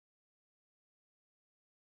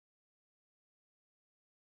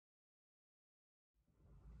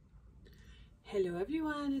Hello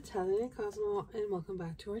everyone, it's Helen Cosmo and welcome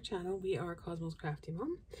back to our channel. We are Cosmo's Crafty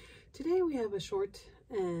Mom. Today we have a short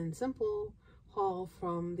and simple haul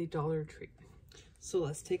from the Dollar Tree. So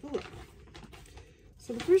let's take a look.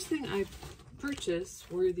 So the first thing I purchased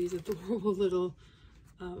were these adorable little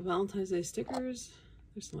Valentine's Day stickers.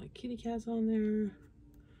 There's some like kitty cats on there.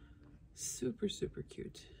 Super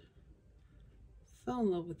cute. Fell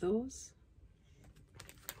in love with those.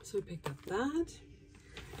 So we picked up that.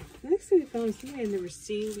 The next thing I found, something I'd never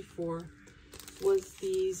seen before, was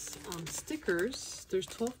these stickers. There's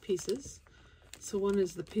 12 pieces. So one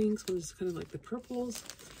is the pinks, one is kind of like the purples,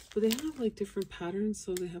 but they have like different patterns.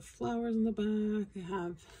 So they have flowers on the back, they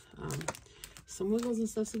have some wiggles and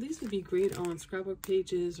stuff. So these would be great on scrapbook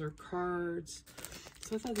pages or cards.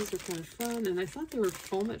 So I thought these were kind of fun, and I thought they were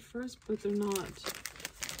foam at first, but they're not.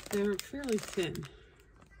 They're fairly thin.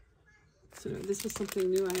 So this was something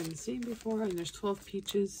new I hadn't seen before, and there's 12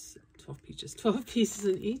 pieces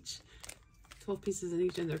in each. 12 pieces in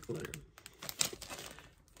each, and they're glitter.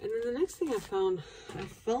 And then the next thing I found, I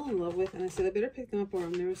fell in love with, and I said I better pick them up or I'll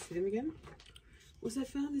never see them again, was I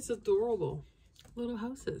found these adorable little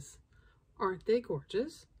houses. Aren't they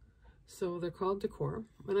gorgeous? So they're called decor.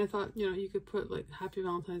 And I thought, you know, you could put like Happy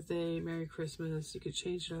Valentine's Day, Merry Christmas, you could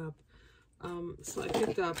change it up. So I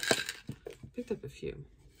picked up a few.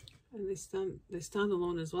 And they stand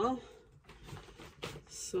alone as well.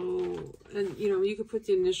 So, and you know, you could put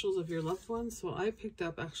the initials of your loved ones. So I picked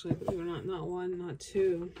up, actually, believe it or not, not one, not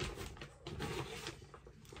two,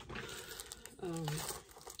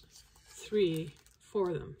 3, 4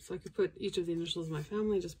 of them. So I could put each of the initials of my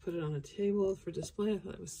family, just put it on a table for display. I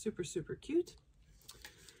thought it was super cute.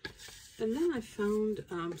 And then I found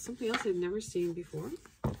something else I'd never seen before.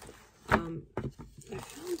 I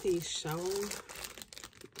found these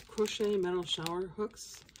crochet metal shower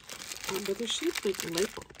hooks, but they're shaped like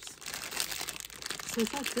light bulbs. So I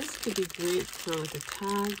thought this could be great for like a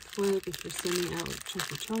tag flip if you're sending out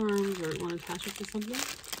Chunky Charms or want to attach it to something.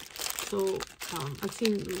 So I've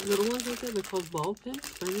seen little ones like that, they're called ball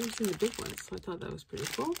pins, but I've never seen the big ones, so I thought that was pretty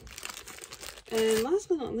cool. And last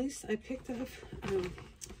but not least, I picked up,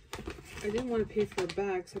 I didn't want to pay for a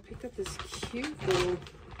bag, so I picked up this cute little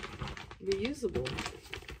reusable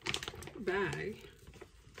bag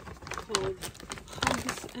called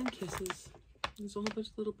Hugs and Kisses. There's a whole bunch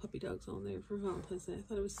of little puppy dogs on there for Valentine's Day. I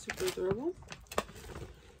thought it was super adorable.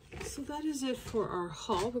 So that is it for our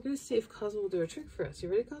haul. We're going to see if Cosmo will do a trick for us. You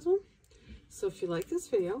ready, Cosmo? So if you like this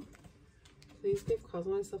video, please give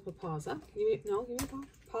Cosmo and myself a paws up. Give me a paw.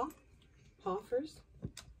 Paw. Paw first.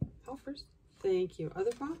 Paw first. Thank you.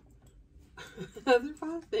 Other paw. Other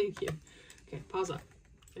paw. Thank you. Okay, paws up.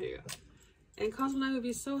 There you go. And Cosmo and I would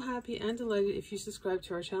be so happy and delighted if you subscribe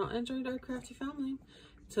to our channel and joined our crafty family.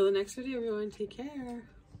 Until the next video, everyone, take care.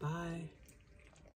 Bye.